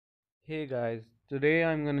Hey guys, today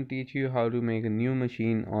I'm gonna teach you how to make a new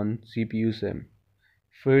machine on CpuSim.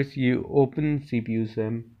 First you open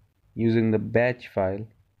CpuSim using the batch file.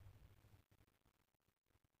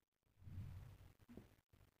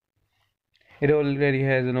 It already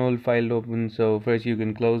has an old file open, so first you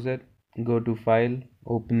can close it. Go to file,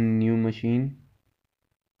 open new machine.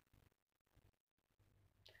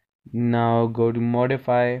 Now go to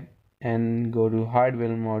modify and go to hardware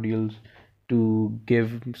modules to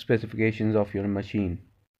give specifications of your machine.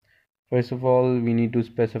 First of all, we need to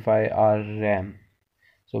specify our RAM.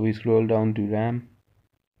 So we scroll down to RAM.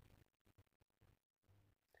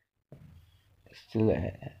 Still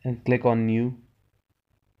and click on new.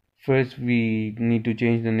 First we need to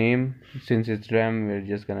change the name. Since it's RAM, we're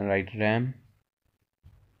just gonna write RAM.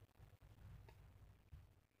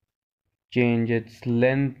 Change its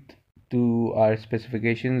length to our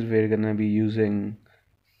specifications. We're gonna be using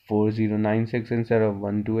 4096 instead of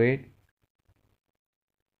 128.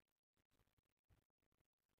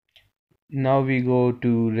 Now we go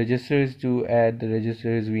to registers to add the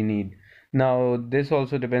registers we need. Now this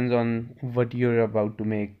also depends on what you're about to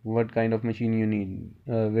make, what kind of machine you need.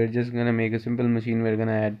 We're just gonna make a simple machine. We're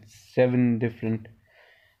gonna add 7 different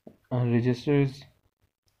registers.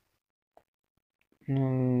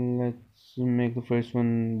 Let's make the first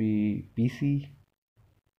one be PC.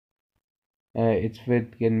 Its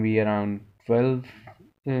width can be around 12.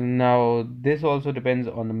 Now this also depends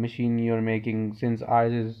on the machine you're making. Since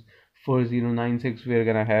ours is 4096, we're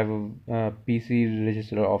gonna have a PC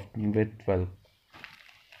register of width 12.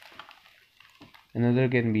 Another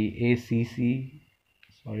can be ACC.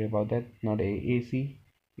 Sorry about that, not AAC.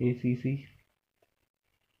 ACC.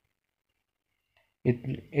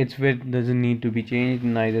 Its width doesn't need to be changed,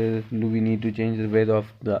 neither do we need to change the width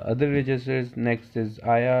of the other registers. Next is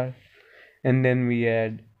IR, and then we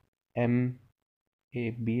add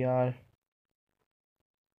MABR,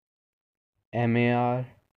 MAR,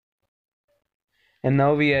 and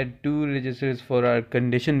now we add 2 registers for our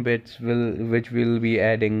condition bits, which we'll be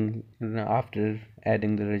adding after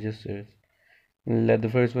adding the registers. Let the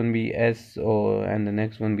first one be S and the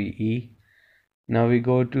next one be E. Now we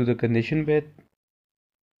go to the condition bit.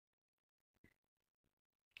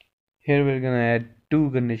 Here we're gonna add 2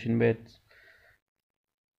 condition bits.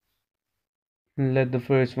 Let the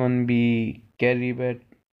first one be carry bit.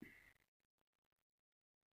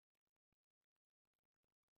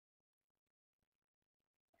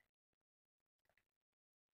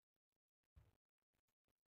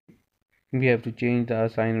 We have to change the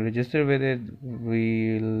assign register with it.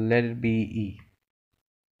 We let it be E.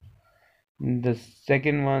 The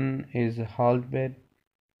second one is halt bit.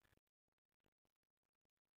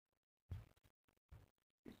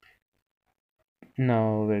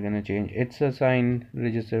 Now we're gonna change its assign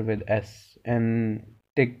register with S and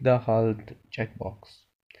tick the halt checkbox.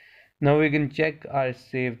 Now we can check our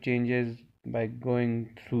save changes by going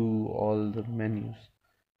through all the menus.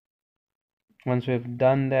 Once we've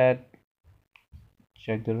done that,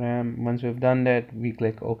 check the RAM. Once we've done that, we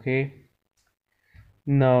click OK.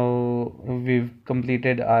 Now we've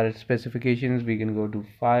completed our specifications. We can go to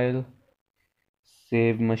File,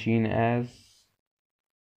 Save Machine As.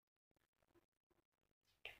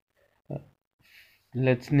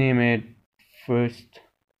 Let's name it first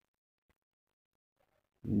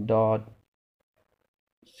dot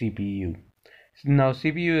CPU. Now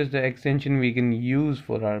CPU is the extension we can use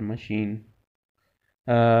for our machine.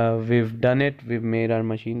 We've done it. We've made our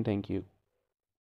machine. Thank you.